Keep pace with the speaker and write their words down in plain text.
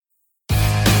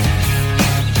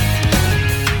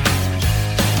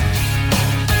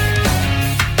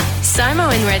SOMO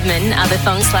in Redmond are the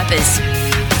Thong Slappers.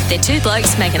 They're two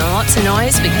blokes making lots of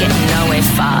noise but getting nowhere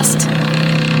fast.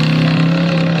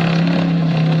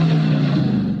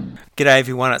 G'day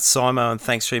everyone, it's Simo and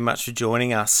thanks very much for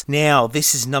joining us. Now,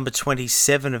 this is number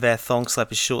 27 of our Thong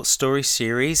Slappers short story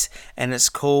series and it's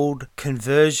called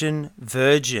Conversion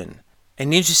Virgin.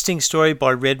 An interesting story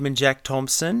by Redmond Jack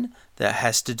Thompson that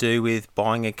has to do with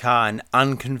buying a car and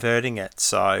unconverting it.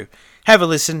 So, have a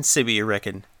listen, see what you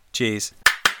reckon. Cheers.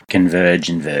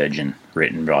 Conversion Virgin,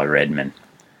 written by Redmond.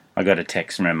 I got a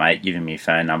text from a mate giving me a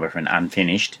phone number for an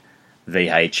unfinished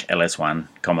VH LS1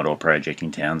 Commodore project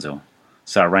in Townsville.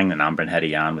 So I rang the number and had a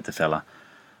yarn with the fella.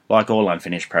 Like all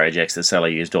unfinished projects, the seller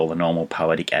used all the normal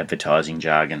poetic advertising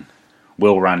jargon.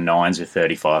 Will run 9s with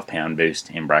 35 boost,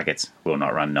 in brackets, will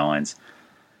not run 9s.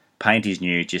 Paint is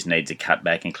new, just needs a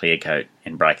cutback and clear coat,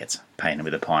 in brackets, painted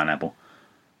with a pineapple.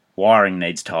 Wiring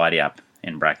needs tidy up,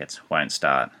 in brackets, won't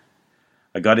start.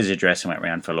 I got his address and went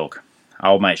round for a look.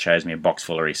 Old mate shows me a box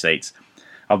full of receipts.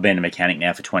 I've been a mechanic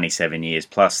now for 27 years,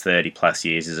 plus 30 plus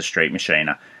years as a street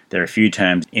machiner. There are a few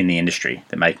terms in the industry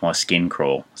that make my skin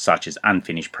crawl, such as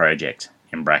unfinished project,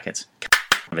 in brackets,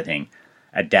 everything,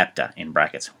 adapter, in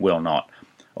brackets, will not,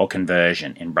 or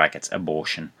conversion, in brackets,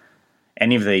 abortion.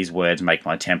 Any of these words make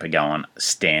my temper go on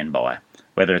standby.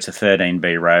 Whether it's a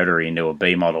 13B rotary into a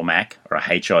B model Mac or a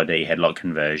HID headlock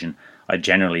conversion, I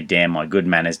generally damn my good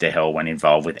manners to hell when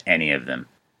involved with any of them.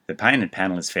 The painted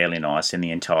panel is fairly nice and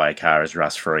the entire car is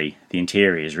rust free. The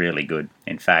interior is really good.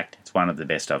 In fact, it's one of the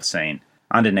best I've seen.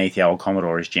 Underneath, the old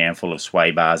Commodore is jam full of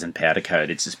sway bars and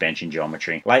powder-coated suspension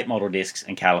geometry, late model discs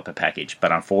and caliper package,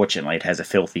 but unfortunately it has a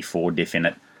filthy Ford diff in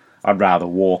it. I'd rather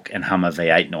walk and hum a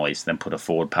V8 noise than put a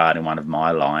Ford part in one of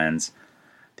my Lions.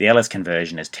 The LS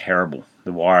conversion is terrible.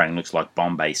 The wiring looks like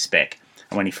Bombay spec,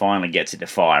 and when he finally gets it to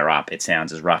fire up, it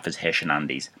sounds as rough as Hessian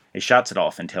undies. It shuts it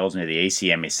off and tells me the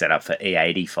ECM is set up for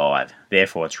E85,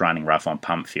 therefore it's running rough on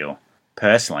pump fuel.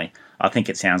 Personally, I think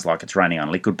it sounds like it's running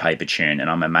on liquid paper tune, and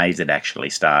I'm amazed it actually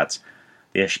starts.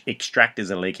 The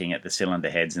extractors are leaking at the cylinder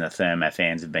heads and the thermo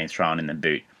fans have been thrown in the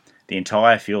boot. The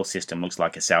entire fuel system looks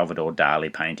like a Salvador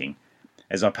Dali painting.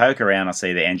 As I poke around, I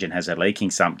see the engine has a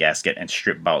leaking sump gasket and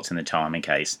strip bolts in the timing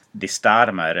case. The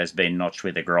starter motor has been notched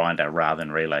with a grinder rather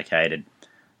than relocated.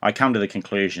 I come to the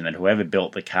conclusion that whoever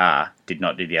built the car did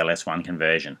not do the LS1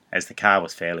 conversion, as the car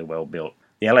was fairly well built.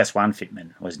 The LS1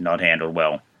 fitment was not handled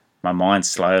well. My mind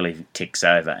slowly ticks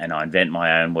over and I invent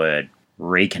my own word,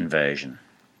 reconversion.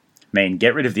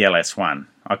 Get rid of the LS1.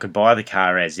 I could buy the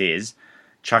car as is,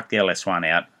 chuck the LS1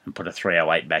 out and put a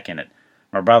 308 back in it.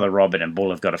 My brother Robert and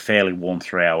Bull have got a fairly warm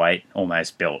 308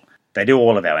 almost built. They do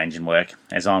all of our engine work,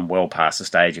 as I'm well past the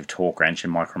stage of torque wrench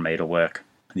and micrometer work.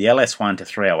 The LS1 to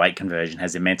 308 conversion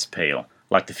has immense appeal.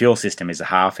 Like the fuel system is a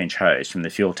half-inch hose from the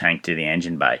fuel tank to the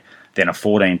engine bay, then a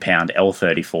 14-pound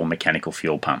L34 mechanical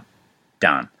fuel pump.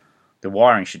 Done. The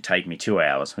wiring should take me 2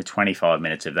 hours, with 25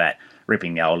 minutes of that,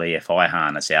 ripping the old EFI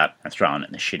harness out and throwing it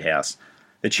in the shithouse.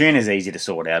 The tune is easy to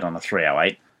sort out on a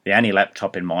 308. The only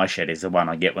laptop in my shed is the one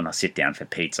I get when I sit down for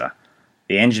pizza.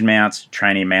 The engine mounts,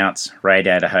 tranny mounts,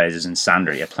 radiator hoses and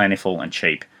sundry are plentiful and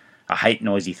cheap. I hate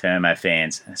noisy thermo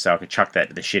fans, so I could chuck that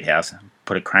to the shithouse and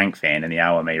put a crank fan and the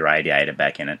OME radiator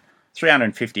back in it.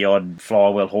 350 odd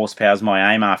flywheel horsepower is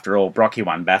my aim after all. Brocky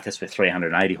won Bathurst with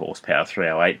 380 horsepower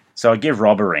 308. So I give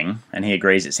Rob a ring and he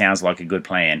agrees it sounds like a good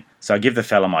plan. So I give the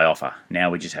fella my offer.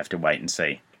 Now we just have to wait and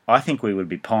see. I think we would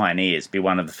be pioneers, be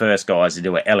one of the first guys to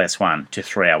do a LS1 to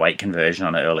 308 conversion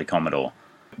on an early Commodore.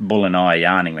 Bull and I are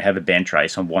yarning, we have a bench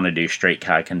race and want to do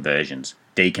streetcar conversions,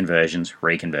 deconversions,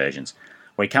 reconversions.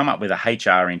 We come up with a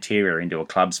HR interior into a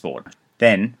club sport.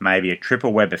 Then, maybe a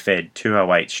triple Weber fed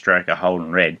 208 stroker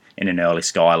Holden Red in an early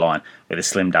Skyline with a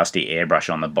slim dusty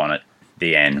airbrush on the bonnet.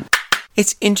 The end.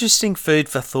 It's interesting food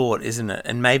for thought, isn't it?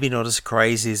 And maybe not as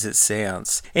crazy as it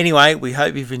sounds. Anyway, we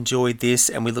hope you've enjoyed this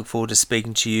and we look forward to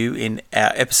speaking to you in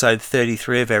our episode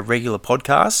 33 of our regular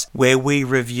podcast, where we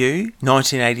review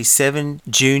 1987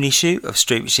 June issue of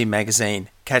Street Machine magazine.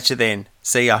 Catch you then.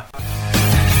 See ya.